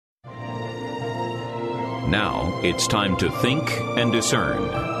Now it's time to think and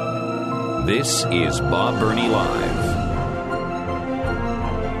discern. This is Bob Burney Live.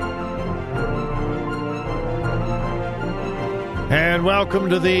 And welcome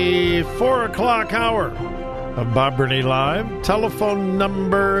to the 4 o'clock hour of Bob Burney Live. Telephone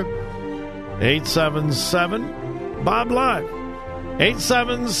number 877-BOB-LIVE.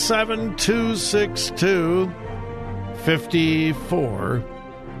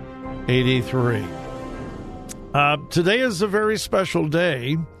 877-262-5483. Today is a very special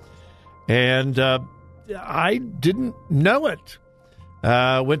day, and I didn't know it.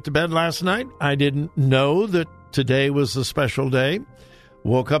 Went to bed last night. I didn't know that today was a special day.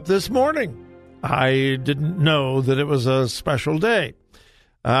 Woke up this morning. I didn't know that it was a special day.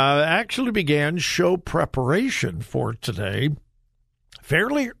 Actually began show preparation for today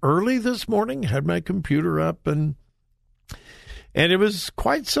fairly early this morning. Had my computer up, and it was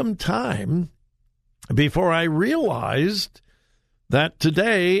quite some time before I realized that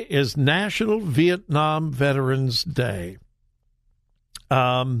today is National Vietnam Veterans Day.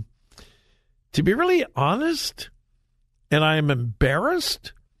 To be really honest, and I am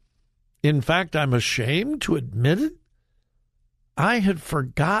embarrassed, in fact, I'm ashamed to admit it, I had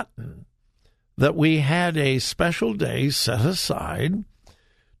forgotten that we had a special day set aside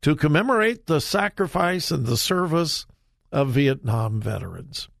to commemorate the sacrifice and the service of Vietnam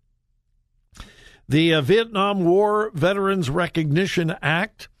veterans. The Vietnam War Veterans Recognition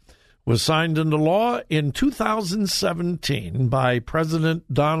Act was signed into law in 2017 by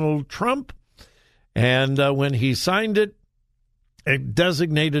President Donald Trump, and when he signed it, it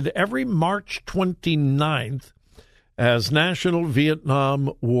designated every March 29th as National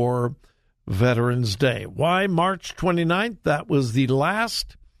Vietnam War Veterans Day. Why March 29th? That was the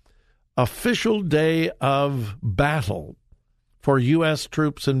last official day of battle for U.S.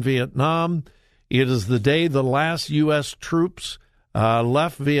 troops in Vietnam. It is the day the last U.S. troops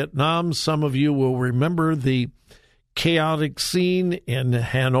left Vietnam. Some of you will remember the chaotic scene in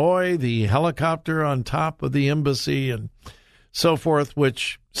Hanoi, the helicopter on top of the embassy and so forth,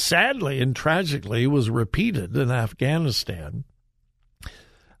 which sadly and tragically was repeated in Afghanistan.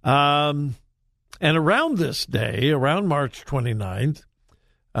 And around this day, around March 29th,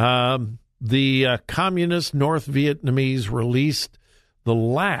 the communist North Vietnamese released the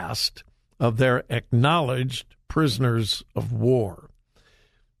last of their acknowledged prisoners of war.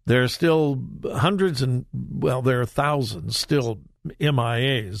 There are still hundreds there are thousands still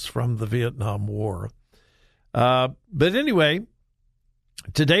MIAs from the Vietnam War. But anyway,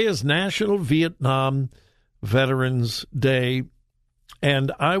 today is National Vietnam Veterans Day,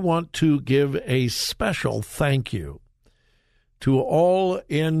 and I want to give a special thank you to all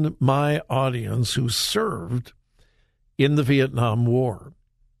in my audience who served in the Vietnam War.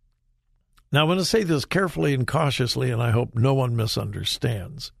 Now, I want to say this carefully and cautiously, and I hope no one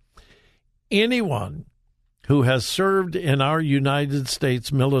misunderstands. Anyone who has served in our United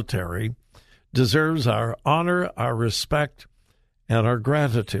States military deserves our honor, our respect, and our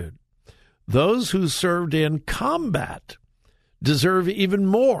gratitude. Those who served in combat deserve even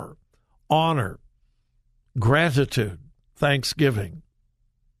more honor, gratitude, thanksgiving.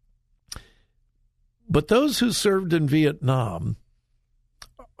 But those who served in Vietnam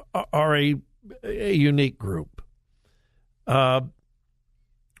are a unique group.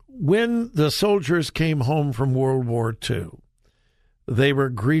 When the soldiers came home from World War II, they were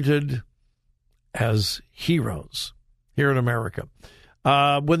greeted as heroes here in America.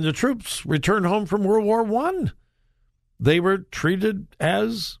 When the troops returned home from World War I, they were treated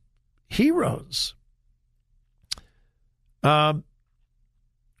as heroes. When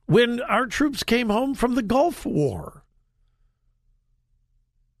our troops came home from the Gulf War,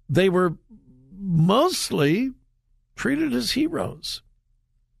 they were mostly treated as heroes.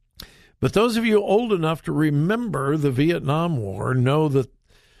 But those of you old enough to remember the Vietnam War know that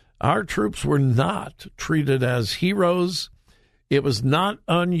our troops were not treated as heroes. It was not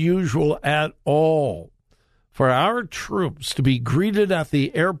unusual at all for our troops to be greeted at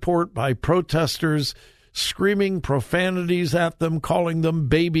the airport by protesters screaming profanities at them, calling them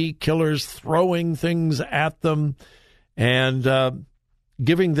baby killers, throwing things at them, and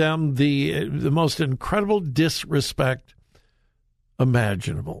giving them the most incredible disrespect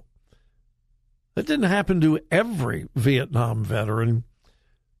imaginable. That didn't happen to every Vietnam veteran,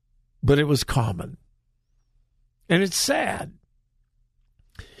 but it was common. And it's sad.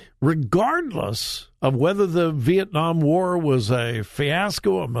 Regardless of whether the Vietnam War was a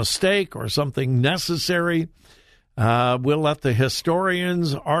fiasco, a mistake, or something necessary, we'll let the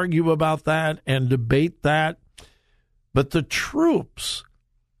historians argue about that and debate that. But the troops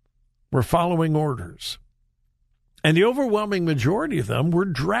were following orders. And the overwhelming majority of them were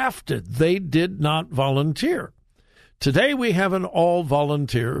drafted. They did not volunteer. Today we have an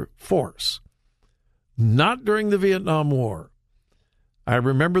all-volunteer force. Not during the Vietnam War. I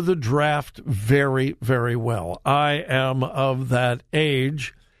remember the draft very, very well. I am of that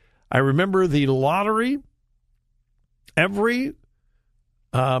age. I remember the lottery. Every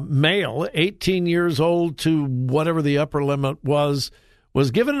male, 18 years old to whatever the upper limit was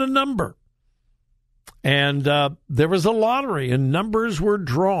given a number. And there was a lottery, and numbers were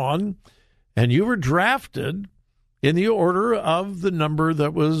drawn, and you were drafted in the order of the number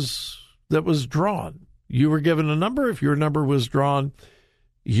that was drawn. You were given a number. If your number was drawn,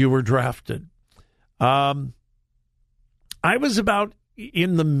 you were drafted. I was about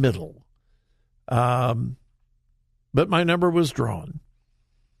in the middle, but my number was drawn.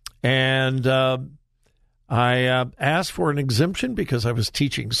 And I asked for an exemption because I was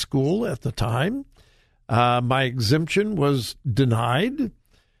teaching school at the time. My exemption was denied,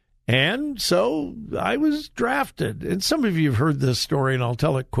 and so I was drafted. And some of you have heard this story, and I'll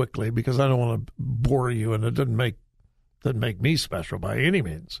tell it quickly because I don't want to bore you, and it doesn't make me special by any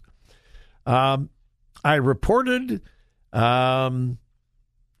means. I reported, passed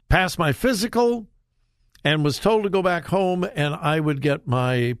my physical, and was told to go back home, and I would get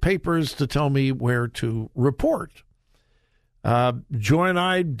my papers to tell me where to report. Joy and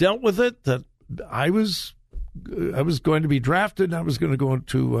I dealt with it that I was going to be drafted, and I was going to go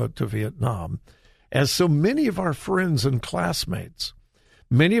to Vietnam. As so many of our friends and classmates,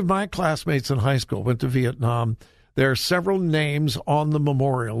 many of my classmates in high school went to Vietnam. There are several names on the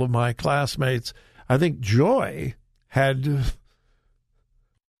memorial of my classmates. I think Joy had,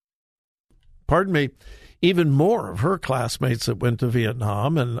 even more of her classmates that went to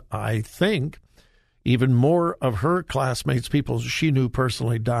Vietnam, and I think even more of her classmates, people she knew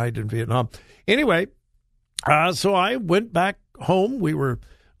personally, died in Vietnam. Anyway, so I went back home. We were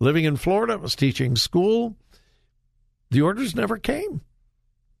living in Florida. I was teaching school. The orders never came.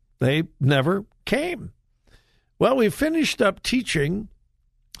 They never came. Well, we finished up teaching,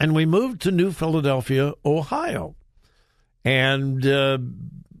 and we moved to New Philadelphia, Ohio. And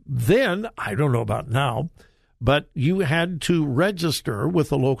then, I don't know about now, but you had to register with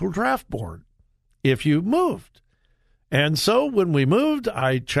the local draft board if you moved. And so when we moved,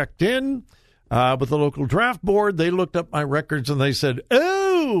 I checked in with the local draft board. They looked up my records and they said,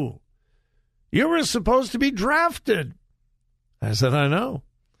 "Oh, you were supposed to be drafted." I said, "I know."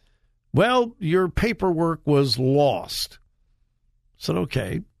 "Well, your paperwork was lost." I said,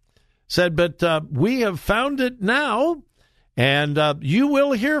 "Okay." Said, "But we have found it now, and you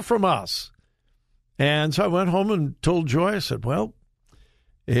will hear from us." And so I went home and told Joy, I said, "Well,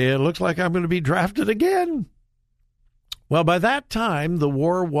 it looks like I'm going to be drafted again." Well, by that time, the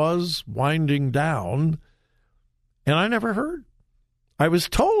war was winding down, and I never heard. I was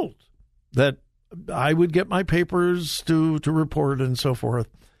told that I would get my papers to report and so forth,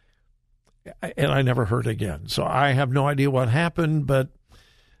 and I never heard again. So I have no idea what happened, but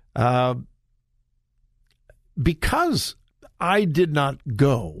because I did not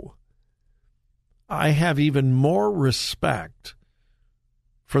go, I have even more respect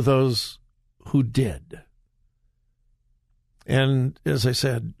for those who did. And as I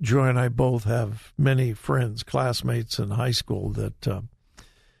said, Joy and I both have many friends, classmates in high school that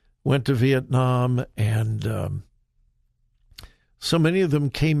went to Vietnam, and so many of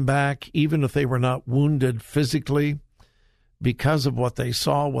them came back, even if they were not wounded physically, because of what they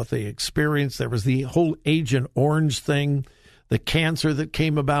saw, what they experienced. There was the whole Agent Orange thing, the cancer that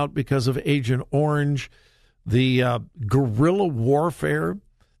came about because of Agent Orange, the guerrilla warfare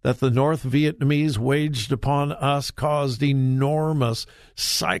that the North Vietnamese waged upon us caused enormous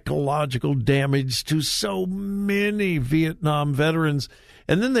psychological damage to so many Vietnam veterans.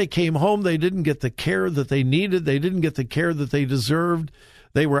 And then they came home. They didn't get the care that they needed. They didn't get the care that they deserved.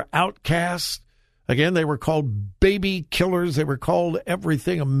 They were outcast. Again, they were called baby killers. They were called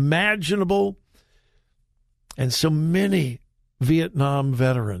everything imaginable. And so many Vietnam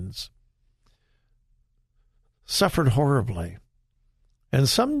veterans suffered horribly. And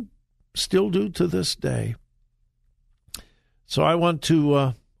some still do to this day. So I want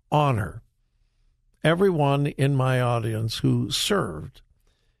to honor everyone in my audience who served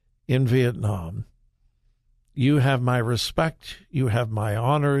in Vietnam. You have my respect. You have my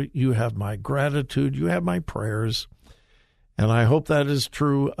honor. You have my gratitude. You have my prayers. And I hope that is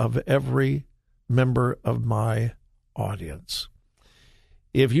true of every member of my audience.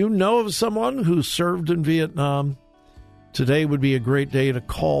 If you know of someone who served in Vietnam, today would be a great day to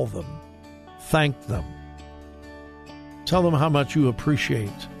call them, thank them, tell them how much you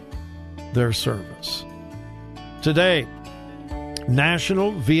appreciate their service. Today,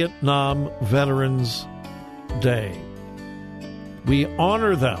 National Vietnam Veterans Day. We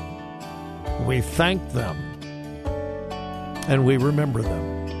honor them, we thank them, and we remember them.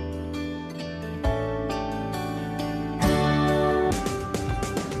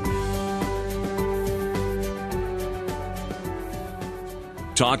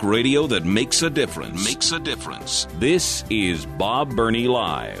 Talk radio that makes a difference. Makes a difference. This is Bob Burney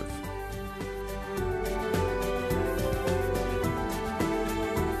Live.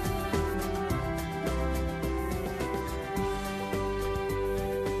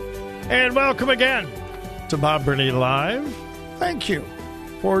 And welcome again to Bob Burney Live. Thank you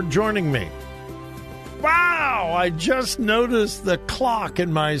for joining me. Wow, I just noticed the clock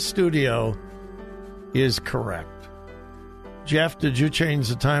in my studio is correct. Jeff, did you change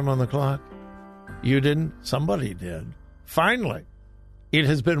the time on the clock? You didn't? Somebody did. Finally, it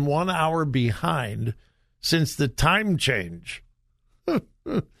has been 1 hour behind since the time change.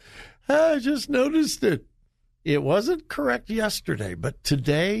 I just noticed it. It wasn't correct yesterday, but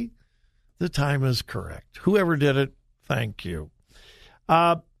today the time is correct. Whoever did it, thank you.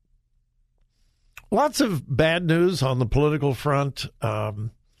 Lots of bad news on the political front.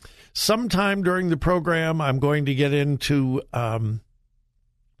 Sometime during the program, I'm going to get into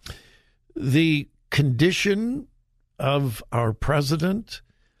the condition of our president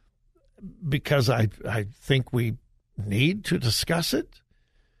because I think we need to discuss it.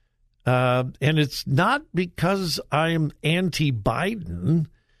 And it's not because I am anti-Biden.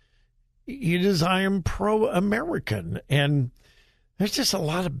 It is I am pro-American. And there's just a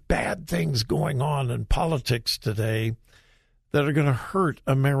lot of bad things going on in politics today that are going to hurt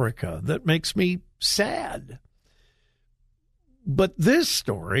America. That makes me sad. But this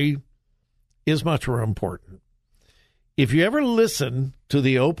story is much more important. If you ever listen to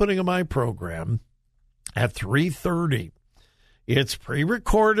the opening of my program at 3:30, it's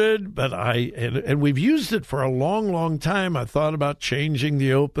pre-recorded, but and we've used it for a long, long time. I thought about changing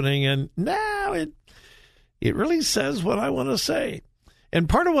the opening, and now it really says what I want to say. And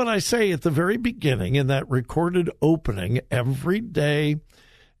part of what I say at the very beginning in that recorded opening every day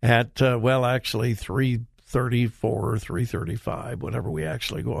at, 3:34, 3:35, whenever we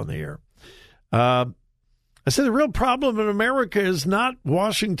actually go on the air. I say the real problem in America is not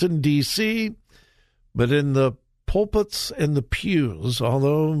Washington, D.C., but in the pulpits and the pews,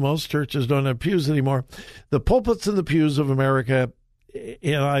 although most churches don't have pews anymore, the pulpits and the pews of America,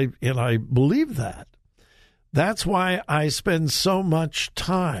 and I believe that. That's why I spend so much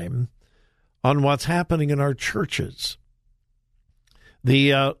time on what's happening in our churches.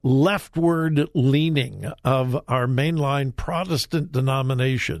 The leftward leaning of our mainline Protestant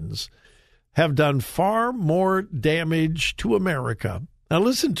denominations have done far more damage to America. Now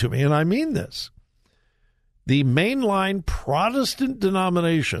listen to me, and I mean this. The mainline Protestant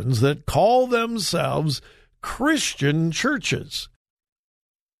denominations that call themselves Christian churches,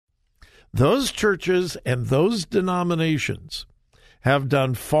 those churches and those denominations have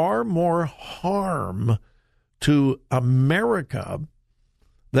done far more harm to America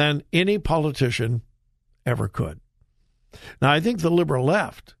than any politician ever could. Now, I think the liberal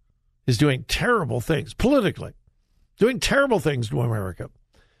left is doing terrible things politically, doing terrible things to America.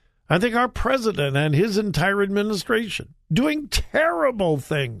 I think our president and his entire administration doing terrible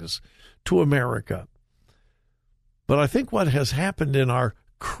things to America. But I think what has happened in our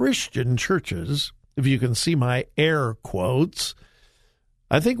Christian churches, if you can see my air quotes,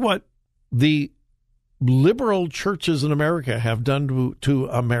 I think what the liberal churches in America have done to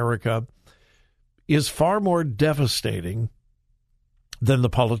America is far more devastating than the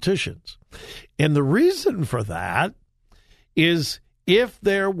politicians. And the reason for that is if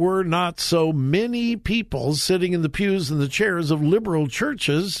there were not so many people sitting in the pews and the chairs of liberal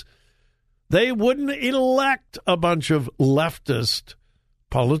churches, they wouldn't elect a bunch of leftist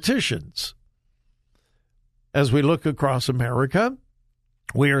politicians. As we look across America,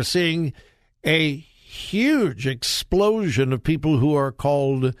 we are seeing a huge explosion of people who are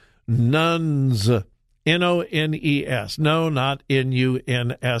called nuns, N-O-N-E-S. No, not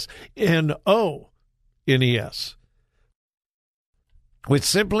N-U-N-S, N-O-N-E-S, which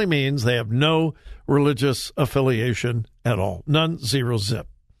simply means they have no religious affiliation at all. None, zero, zip.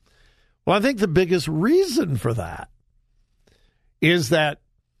 Well, I think the biggest reason for that is that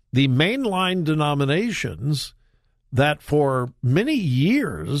the mainline denominations that for many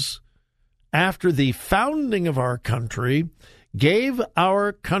years after the founding of our country gave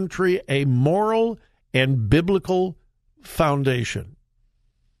our country a moral and biblical foundation.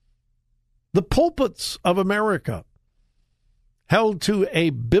 The pulpits of America held to a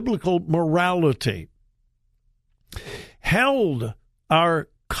biblical morality. held our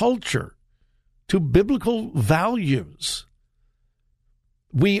culture to biblical values.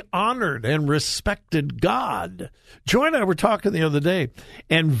 We honored and respected God. Joy and I were talking the other day,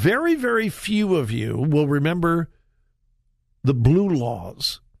 and very, very few of you will remember the blue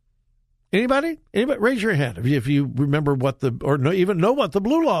laws. Anybody? Raise your hand if you remember even know what the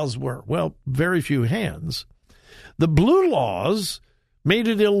blue laws were. Well, very few hands. The blue laws made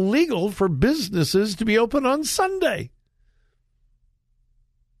it illegal for businesses to be open on Sunday.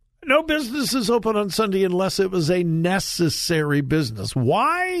 No business is open on Sunday unless it was a necessary business.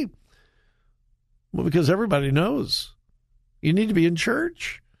 Why? Well, because everybody knows you need to be in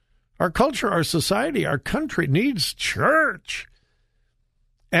church. Our culture, our society, our country needs church.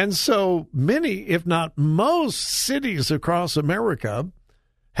 And so many, if not most, cities across America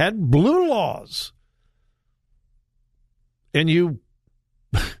had blue laws. And you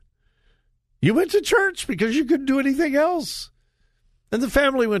went to church because you couldn't do anything else. And the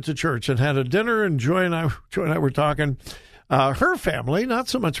family went to church and had a dinner, and Joy and I were talking. Her family, not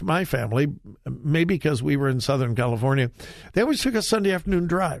so much my family, maybe because we were in Southern California, they always took a Sunday afternoon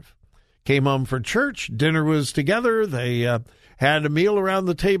drive. Came home for church, dinner was together, they had a meal around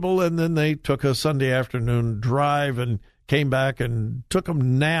the table, and then they took a Sunday afternoon drive and came back and took a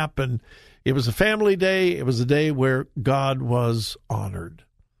nap. And it was a family day. It was a day where God was honored.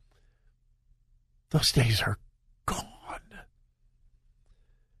 Those days are gone.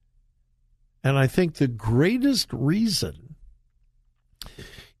 And I think the greatest reason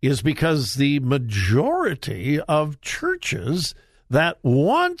is because the majority of churches that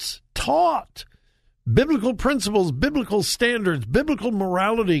once taught biblical principles, biblical standards, biblical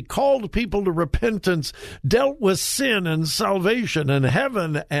morality, called people to repentance, dealt with sin and salvation and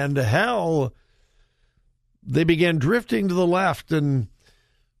heaven and hell, they began drifting to the left and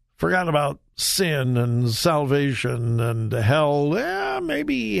forgot about sin and salvation and hell.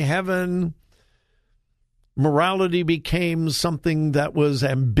 Maybe heaven. Morality became something that was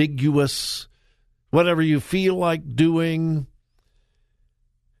ambiguous, whatever you feel like doing.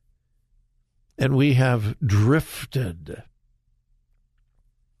 And we have drifted.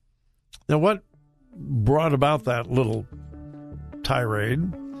 Now, what brought about that little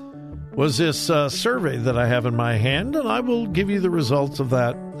tirade was this survey that I have in my hand, and I will give you the results of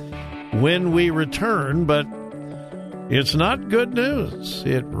that when we return, but it's not good news.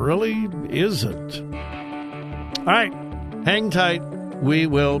 It really isn't. All right, hang tight. We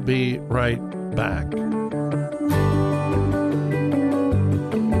will be right back.